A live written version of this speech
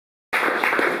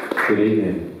Good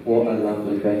evening. What a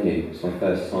lovely venue. It's my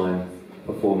first time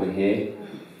performing here,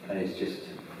 and it's just,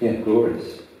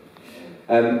 glorious.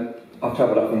 I've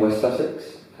travelled up from West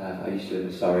Sussex. I used to live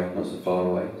in Surrey, not so far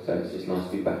away, so it's just nice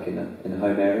to be back in the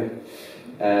home area.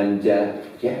 And I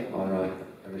write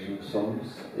original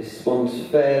songs. This one's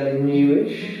fairly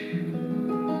newish.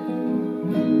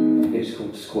 It's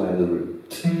called Square the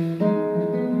Root.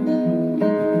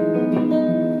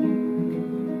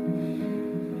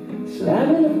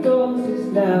 Slamming of doors is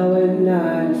now a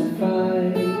 9 to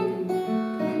 5.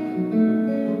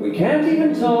 We can't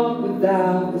even talk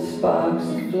without the sparks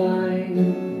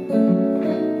flying.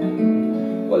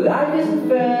 Well, life isn't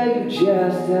fair, you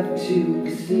just have to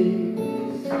persist.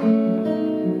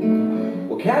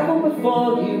 Well, careful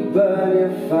before you burn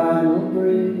your final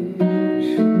bridge.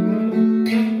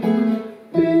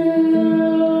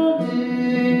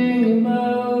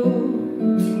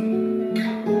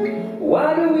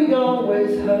 Why do we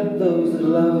always hurt those that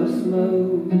love us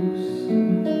most?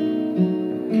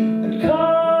 And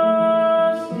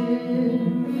costing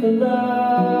for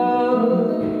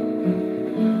love,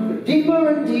 but deeper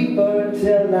and deeper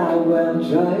until our well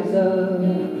dries up.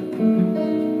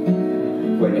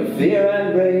 When your fear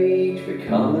and rage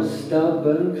become a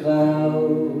stubborn cloud,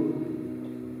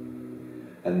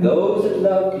 and those that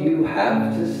love you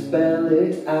have to spell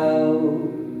it out.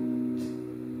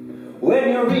 When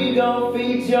your ego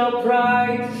feeds your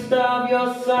pride to starve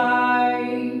your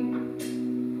sight,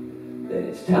 then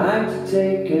it's time to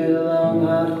take a long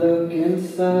hard look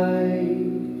inside.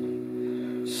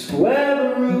 Square the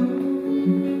root.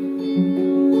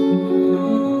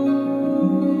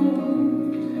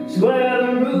 Square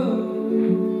the root.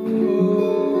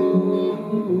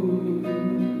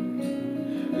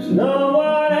 'Cause no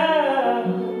one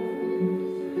else,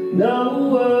 no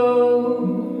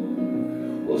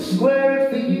one will square it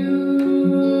for you.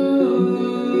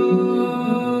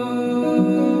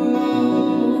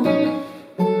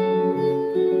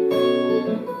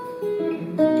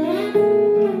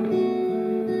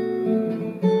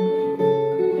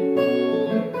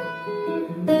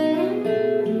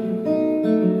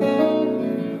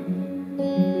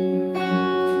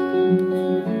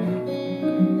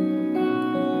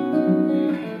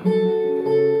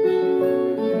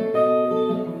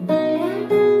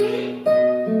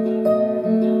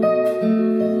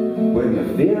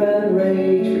 Fear and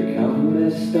rage become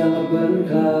a stubborn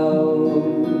cloud,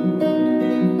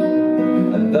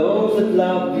 and those that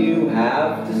love you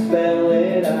have to spell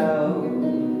it out.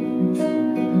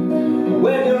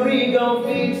 When your ego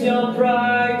feeds your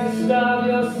pride to starve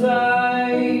your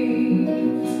sight,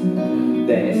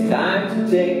 then it's time to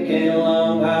take a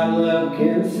long hard look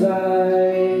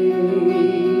inside.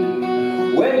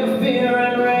 When your fear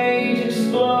and rage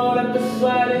explode at the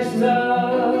slightest touch,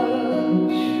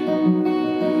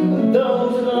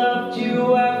 those that loved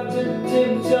you have to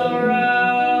tiptoe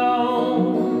around.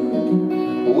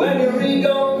 When your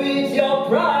ego feeds your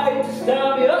pride to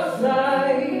starve your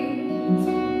sight,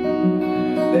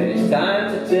 then it's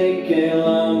time to take a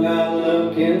long hard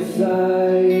look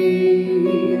inside.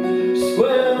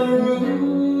 Square the root.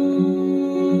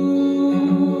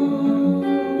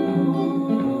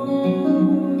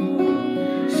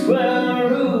 Square the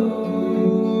root.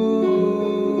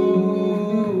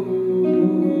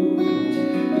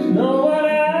 No one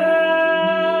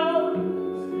else,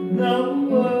 no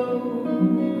one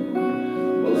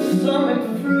will stomach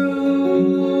through.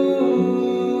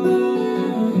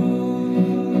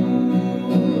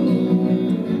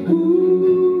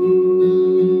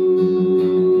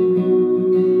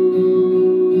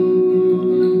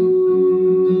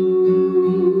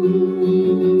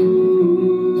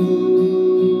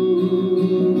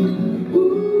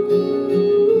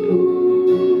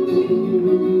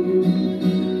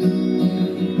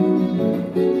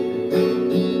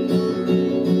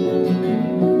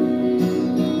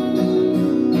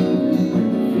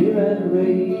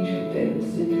 Rage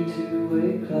condense into a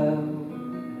cloud,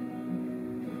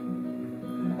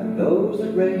 and those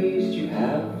that raised you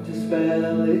have to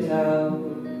spell it out.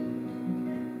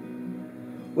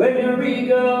 When your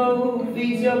ego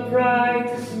feeds your pride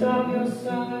to starve your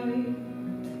sight,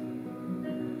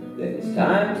 then it's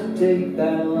time to take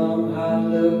that long hard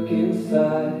look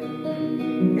inside.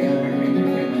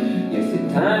 Yes,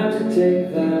 it's time to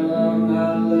take that long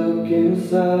hard look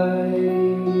inside.